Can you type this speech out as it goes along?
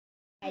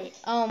Hi,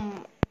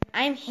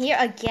 I'm here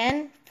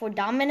again for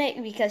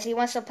Dominic because he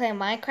wants to play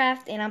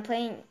Minecraft and I'm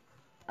playing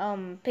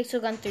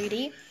Pixel Gun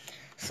 3D.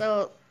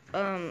 So,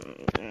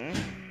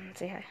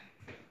 say hi.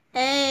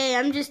 Hey,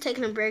 I'm just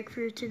taking a break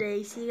for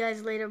today. See you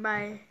guys later.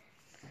 Bye.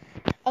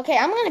 Okay,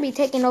 I'm gonna be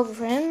taking over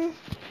for him.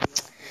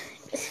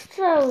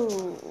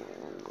 So,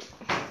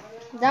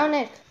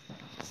 Dominic,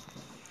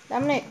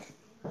 Dominic,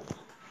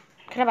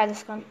 can I buy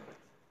this gun?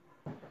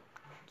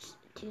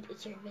 Dude,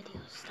 it's your video.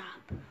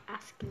 Stop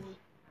asking me.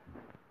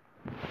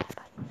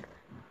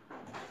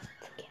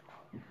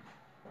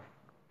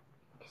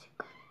 Is it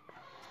good?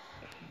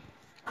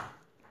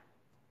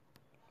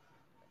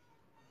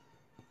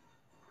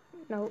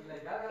 No,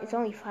 it's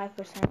only 5%.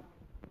 5%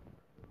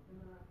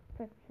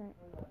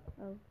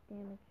 of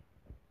damage.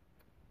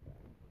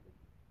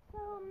 So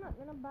I'm not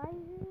gonna buy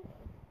this.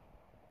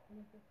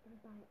 I'm just gonna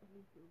buy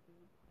everything, dude.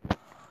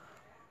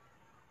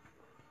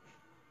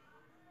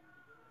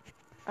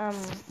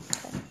 Okay.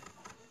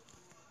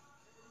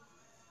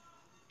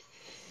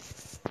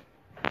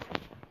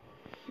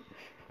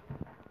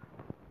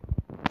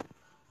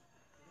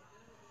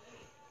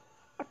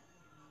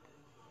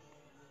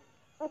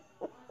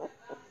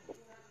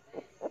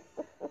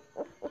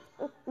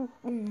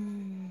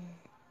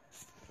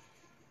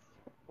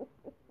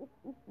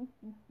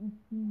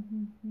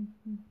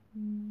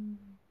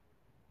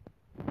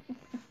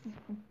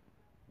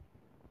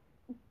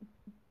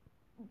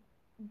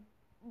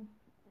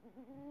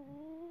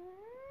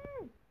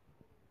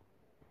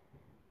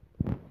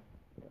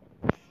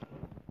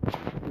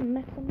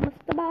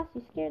 Mr. Boss,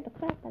 you scared the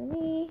crap out of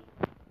me.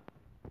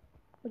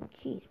 Oh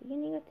jeez, we're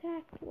getting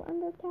attacked. We're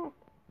under attack.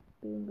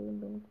 Boom, boom,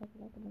 boom.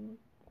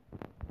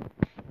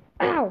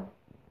 Ow!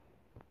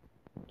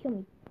 Kill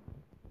me.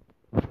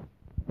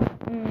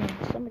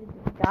 Somebody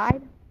just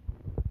died.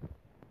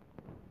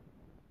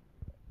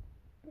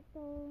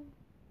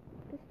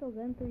 Pistol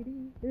gun 3D.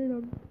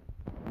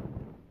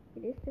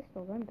 It is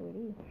pistol gun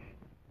 3D.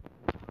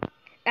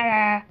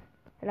 Ah!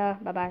 Hello,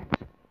 bye bye.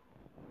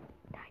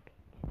 Die,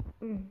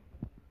 bitch.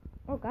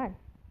 Oh god.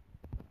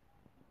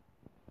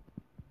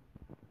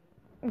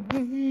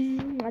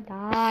 I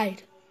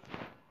died.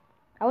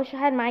 I wish I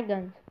had my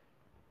guns.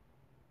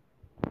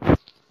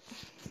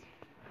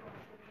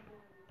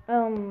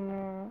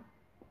 So.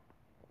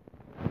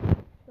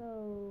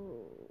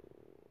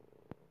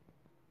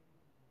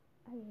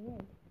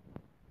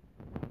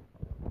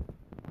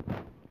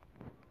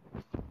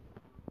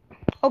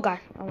 Oh god,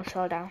 I almost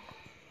fell down.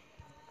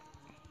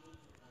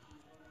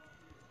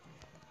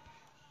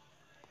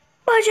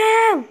 Punch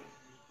him!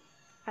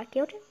 I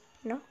killed him?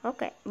 No?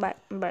 Okay, bye.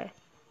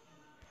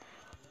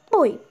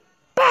 Boy!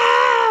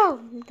 Pow!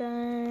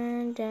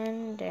 Dun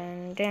dun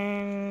dun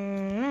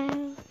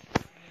dun.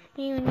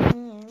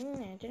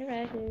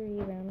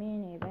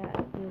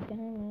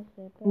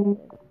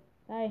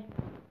 Bye.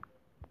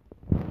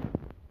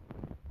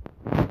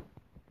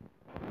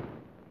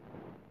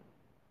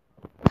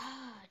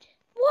 God.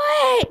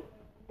 What?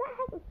 That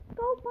has a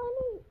scope on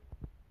it.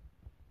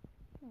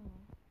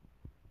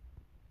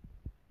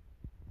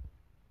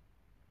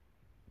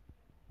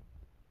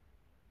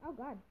 Oh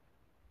god.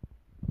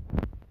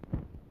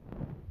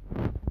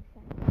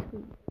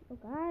 Oh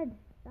god.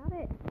 Stop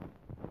it.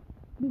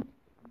 You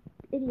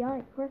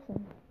idiotic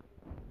person.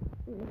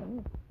 Ooh, look at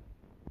me.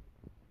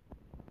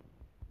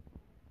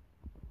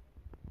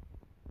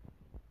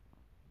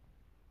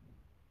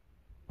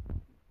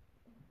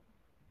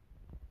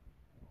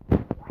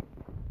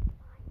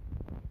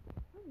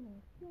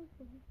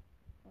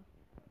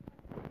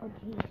 Oh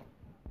jeez.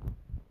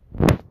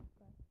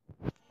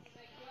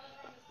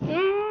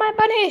 My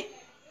bunny!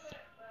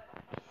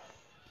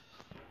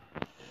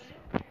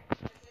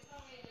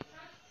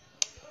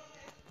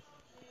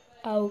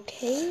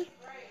 Okay.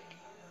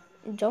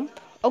 Jump.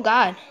 Oh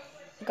god.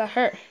 I got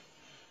hurt.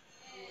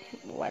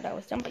 While I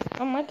was jumping.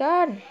 Oh my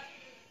god.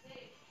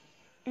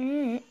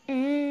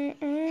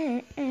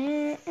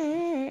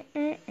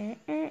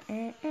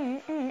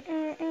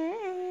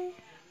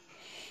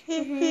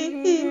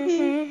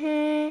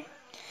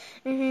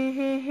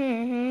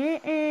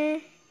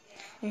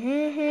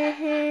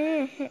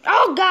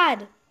 Oh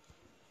god.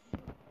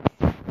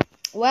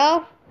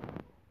 Well,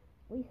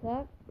 we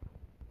suck.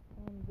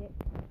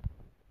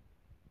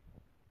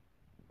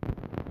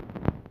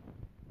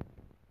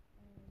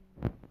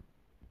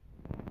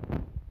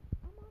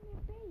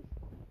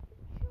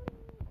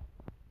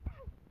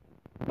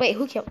 Wait,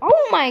 who killed?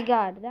 Oh my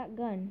god, that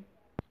gun.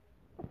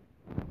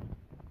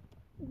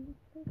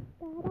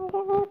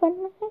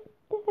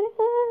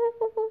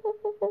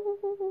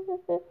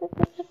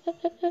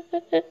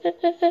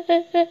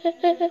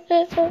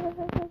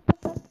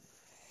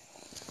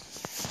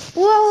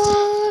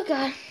 Whoa,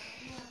 god.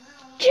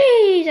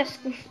 Jesus.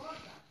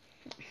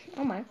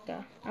 Oh my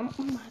god. Oh my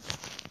god.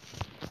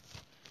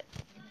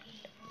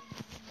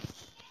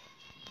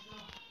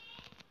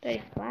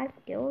 35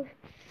 kills.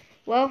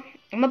 Well,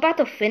 I'm about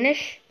to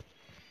finish.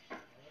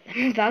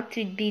 I'm about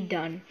to be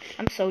done.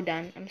 I'm so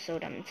done.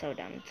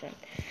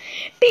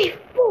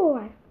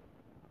 Before.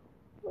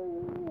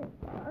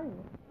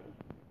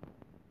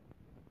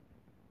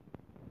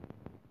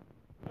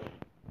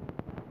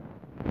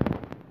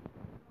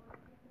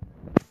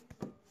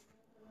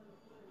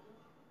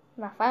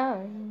 My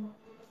phone.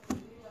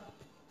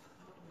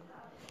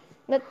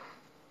 But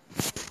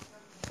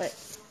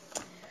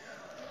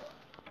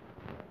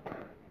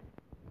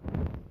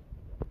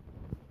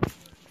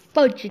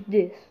fudge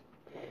this.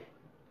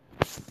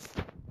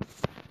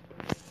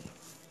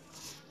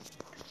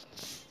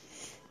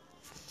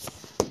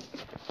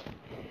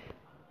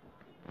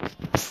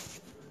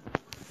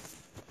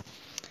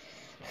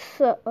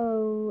 So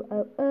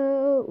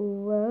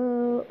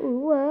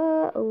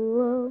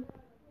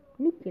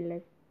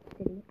Nuclear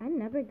City. I've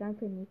never gone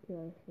to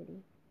Nuclear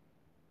City.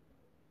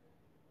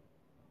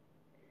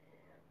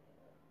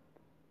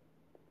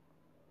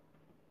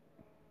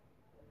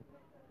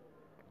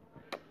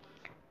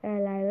 La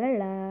la la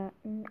la.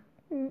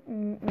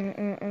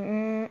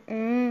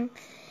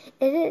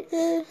 Is it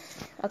good?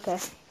 Okay.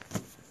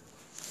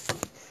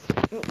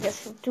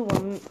 Just do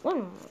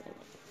one.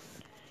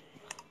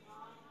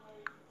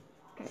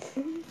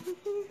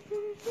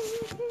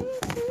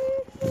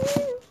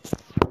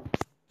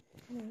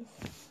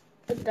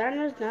 The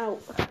diner's now.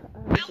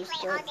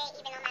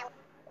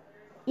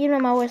 Even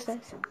on my worst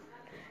days.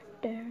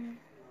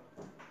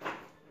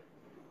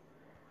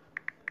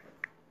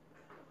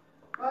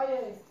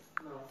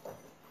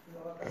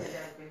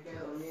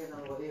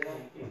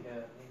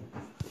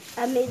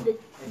 I made the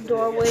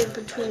doorway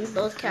between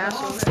those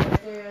castles.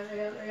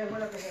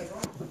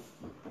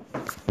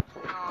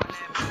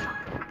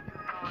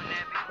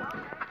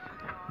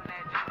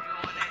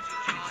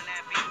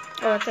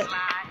 Oh, okay.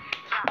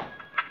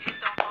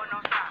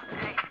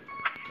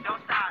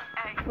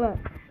 What?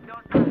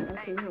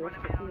 Okay,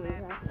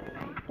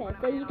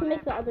 so you can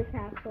make the other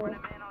castle.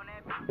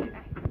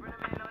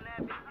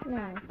 No,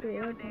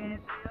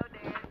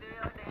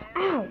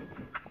 ow!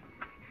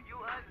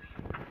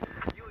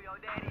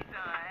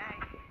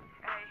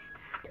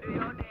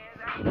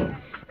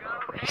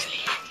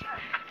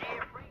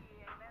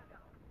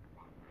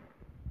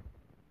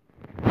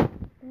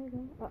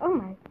 Oh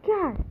my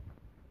god!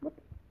 What?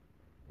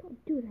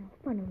 Don't do that in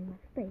front of my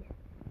face.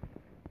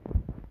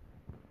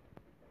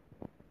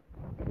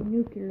 The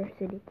nuclear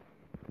city.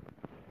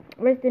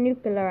 Where's the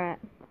nuclear at?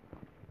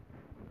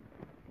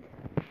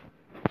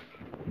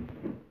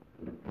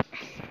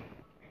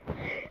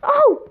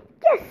 Oh!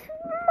 Yes!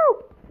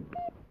 No!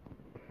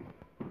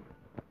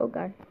 Oh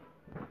god.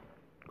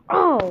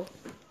 Oh!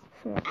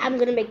 I'm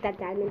gonna make that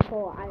diamond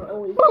hole. I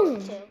always Boom!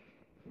 used to.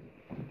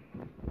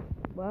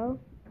 Well,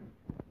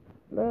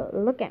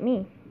 look at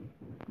me.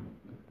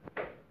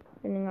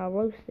 And then I'll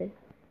roast it.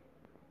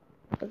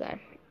 Oh god.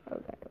 Oh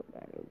god. Oh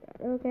god.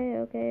 Oh god.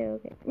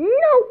 Okay. No!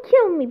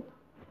 Kill me!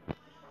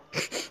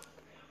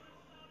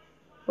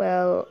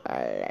 Well,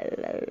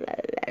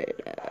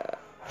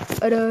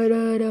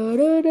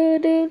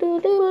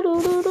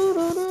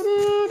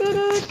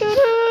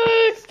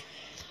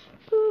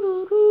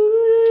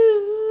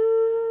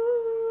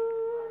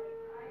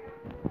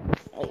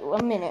 wait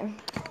 1 minute.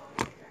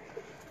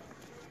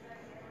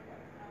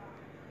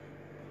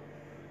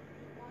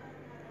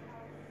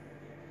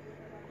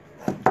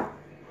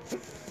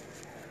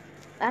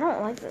 I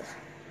don't like this.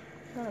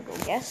 I'm gonna go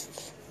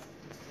guests.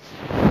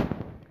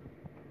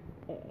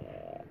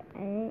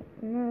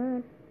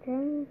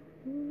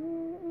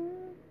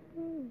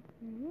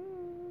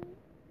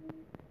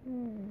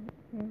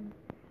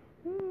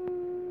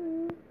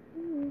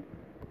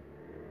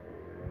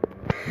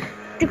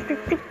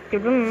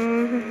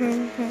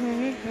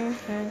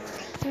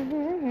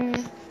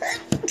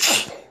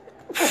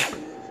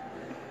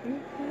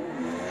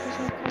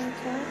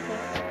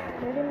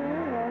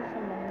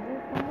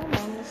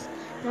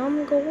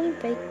 I'm going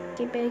back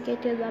to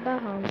the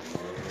Bahamas.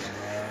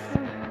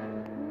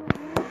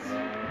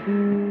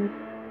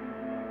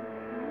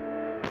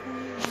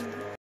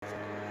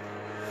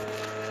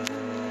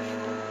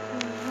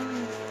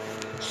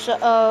 So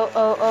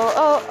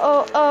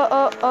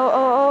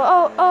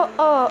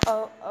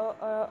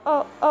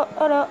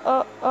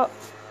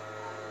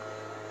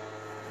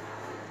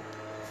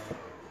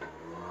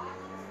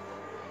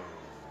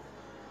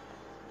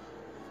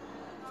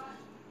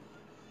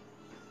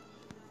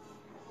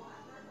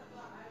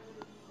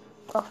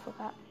I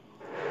forgot.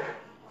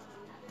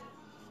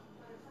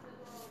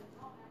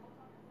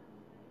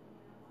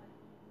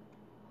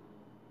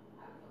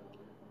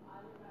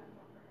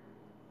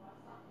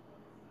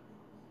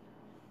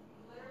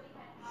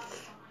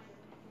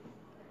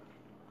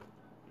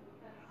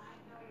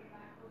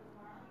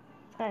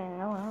 I don't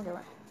know what I'm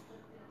doing.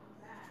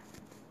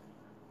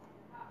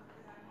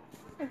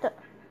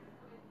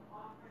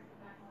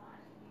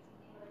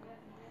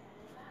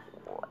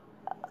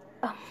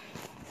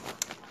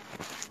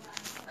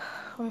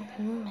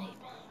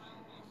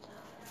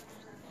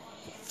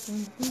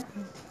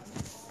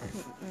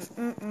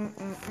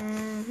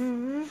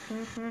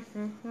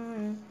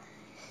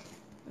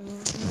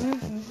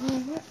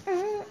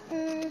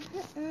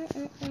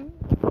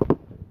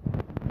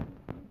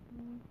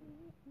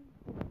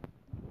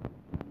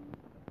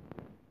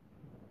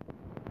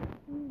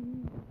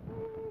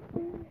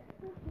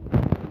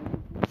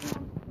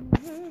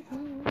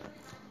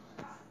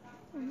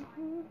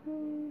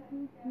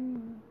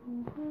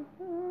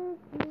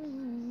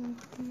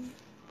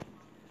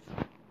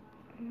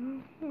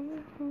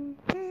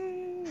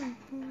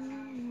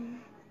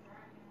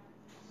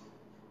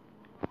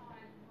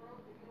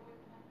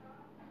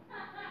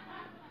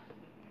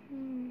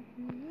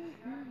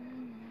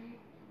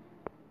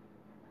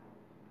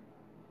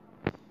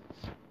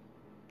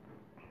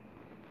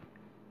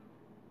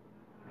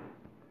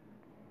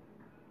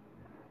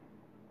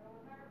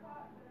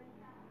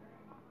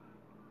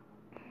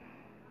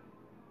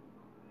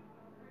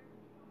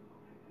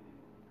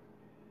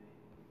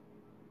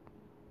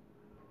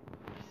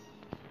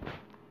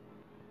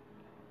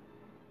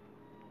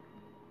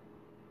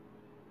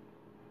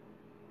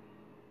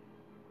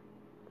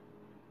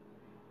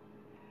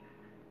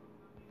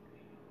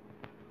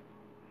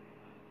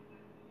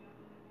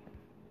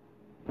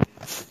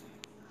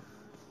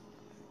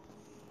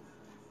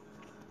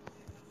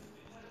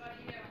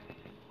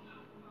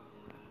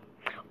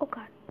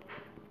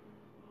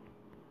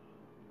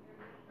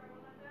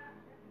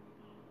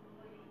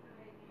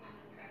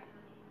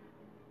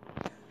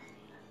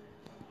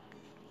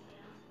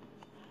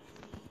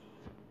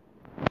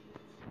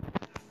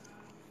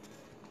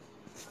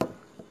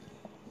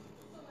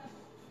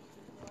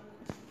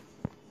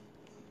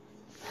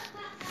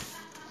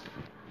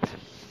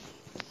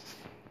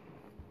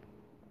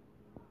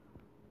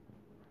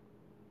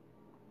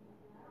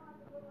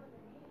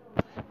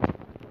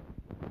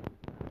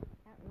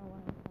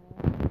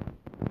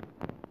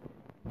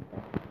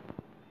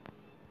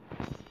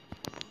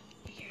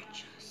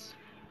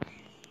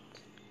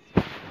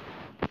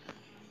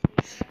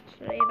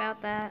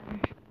 about that.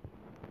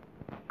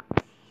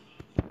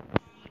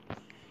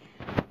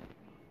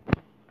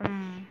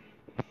 Um.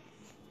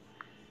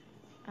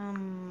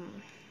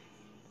 Um.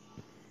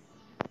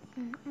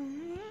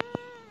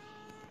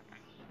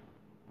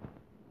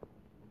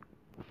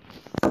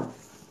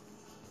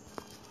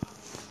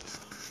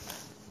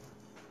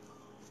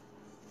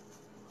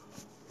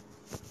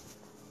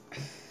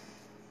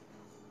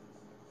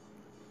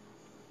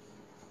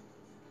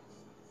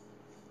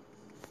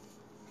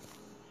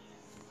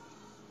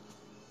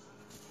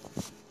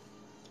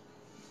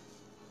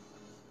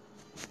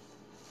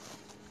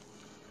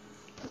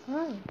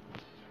 Oh.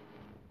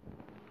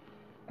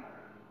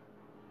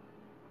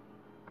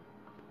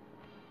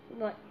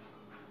 What?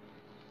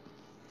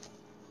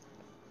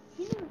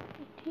 You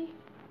know,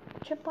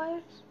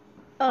 tripwires?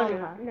 Oh,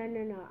 Uh-huh.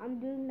 no. I'm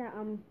doing that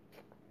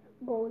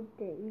gold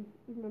thing.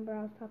 Remember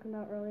I was talking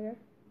about earlier?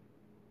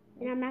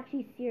 And I'm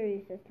actually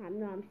serious this time.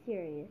 No, I'm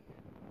serious.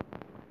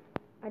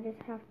 I just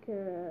have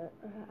to.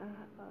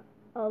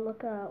 Oh,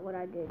 look at what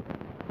I did.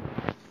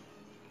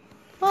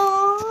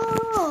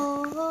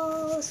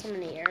 Oh, so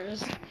many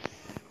errors.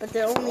 But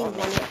they're only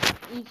one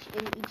each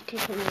in each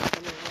continuous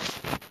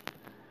errors.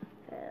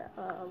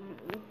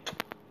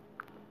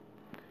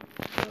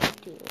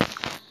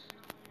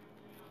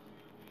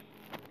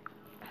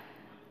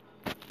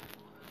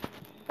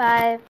 Bye.